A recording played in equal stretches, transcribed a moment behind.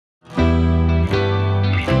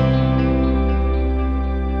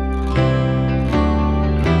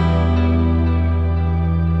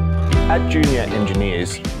At Junior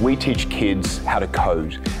Engineers, we teach kids how to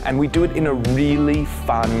code, and we do it in a really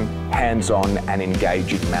fun, hands-on and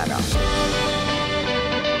engaging manner.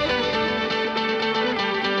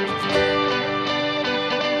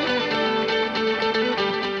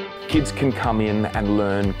 Kids can come in and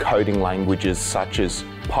learn coding languages such as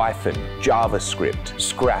Python, JavaScript,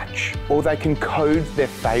 Scratch, or they can code their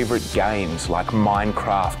favourite games like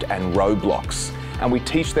Minecraft and Roblox, and we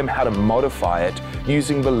teach them how to modify it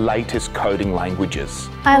using the latest coding languages.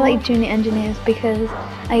 I like Junior Engineers because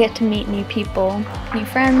I get to meet new people, new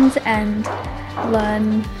friends, and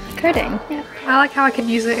learn coding. Yeah. I like how I can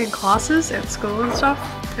use it in classes at school and stuff,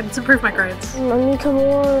 and it's improved my grades. When I become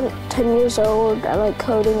more 10 years old, I like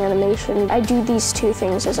coding, animation. I do these two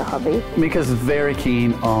things as a hobby. Mika's very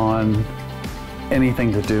keen on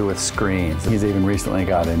anything to do with screens. He's even recently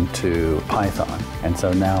got into Python, and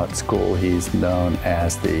so now at school he's known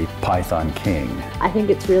as the Python King. I think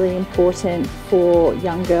it's really important for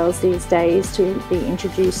young girls these days to be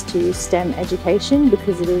introduced to STEM education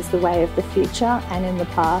because it is the way of the future, and in the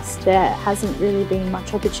past there hasn't really been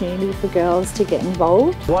much opportunity for girls to get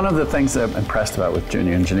involved. One of the things that I'm impressed about with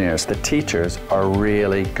Junior Engineers, the teachers are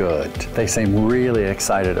really good. They seem really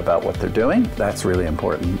excited about what they're doing. That's really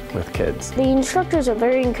important with kids. The instructors are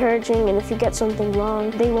very encouraging, and if you get something wrong,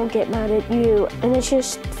 they won't get mad at you, and it's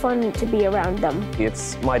just fun to be around them.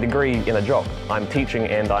 It's my degree in a job. I'm teaching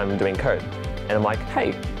and I'm doing code. And I'm like,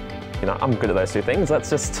 hey, you know, I'm good at those two things, let's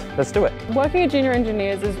do it. Working at Junior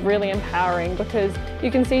Engineers is really empowering because you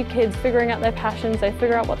can see kids figuring out their passions, they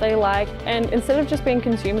figure out what they like, and instead of just being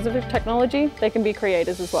consumers of technology, they can be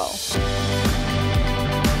creators as well.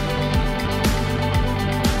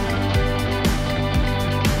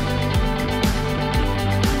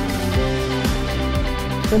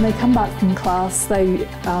 When they come back from class, they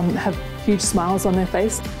have huge smiles on their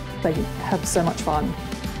face. They have so much fun.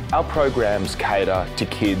 Our programs cater to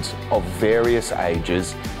kids of various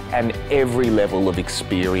ages and every level of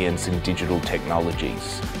experience in digital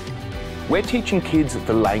technologies. We're teaching kids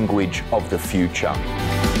the language of the future.